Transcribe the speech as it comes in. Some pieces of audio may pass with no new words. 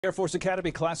Air Force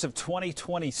Academy class of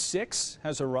 2026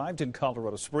 has arrived in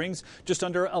Colorado Springs. Just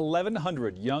under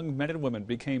 1,100 young men and women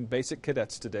became basic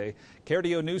cadets today.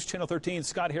 KRDO News Channel 13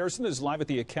 Scott Harrison is live at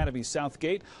the Academy South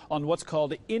Gate on what's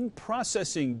called In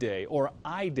Processing Day, or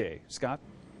I-Day. Scott?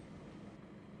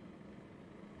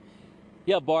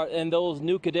 Yeah, Bart, and those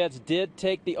new cadets did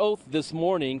take the oath this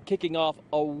morning, kicking off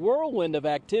a whirlwind of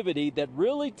activity that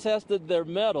really tested their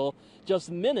mettle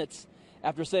just minutes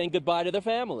after saying goodbye to their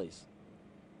families.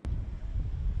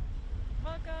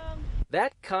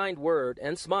 That kind word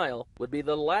and smile would be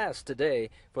the last today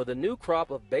for the new crop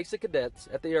of basic cadets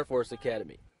at the Air Force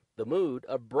Academy. The mood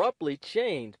abruptly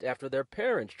changed after their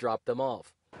parents dropped them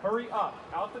off. Hurry up,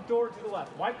 out the door to the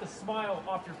left. Wipe the smile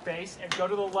off your face and go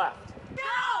to the left. Go!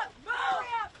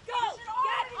 Move! Go!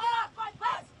 Get off!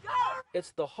 Let's go!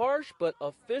 It's the harsh but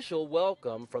official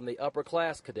welcome from the upper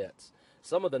class cadets.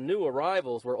 Some of the new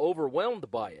arrivals were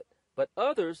overwhelmed by it, but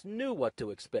others knew what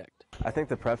to expect. I think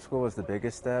the prep school was the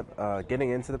biggest step.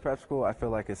 Getting into the prep school, I feel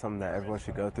like is something that everyone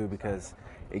should go through because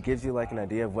it gives you like an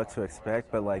idea of what to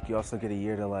expect, but like you also get a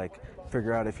year to like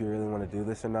figure out if you really want to do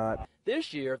this or not.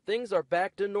 This year, things are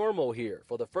back to normal here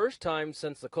for the first time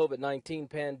since the COVID-19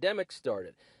 pandemic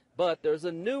started. But there's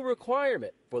a new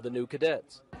requirement for the new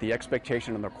cadets. The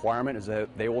expectation and the requirement is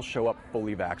that they will show up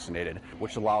fully vaccinated,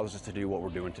 which allows us to do what we're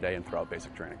doing today and throughout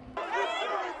basic training.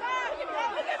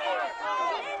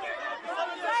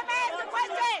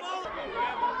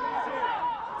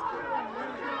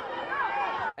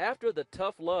 After the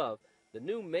tough love, the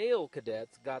new male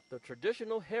cadets got the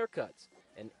traditional haircuts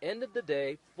and ended the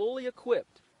day fully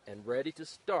equipped and ready to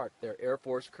start their Air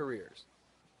Force careers.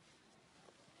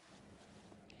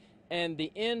 And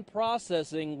the in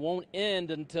processing won't end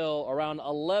until around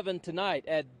 11 tonight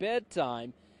at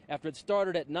bedtime after it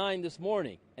started at 9 this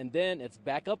morning. And then it's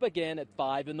back up again at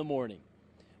 5 in the morning.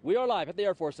 We are live at the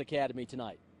Air Force Academy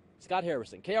tonight. Scott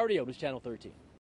Harrison, KRDO News Channel 13.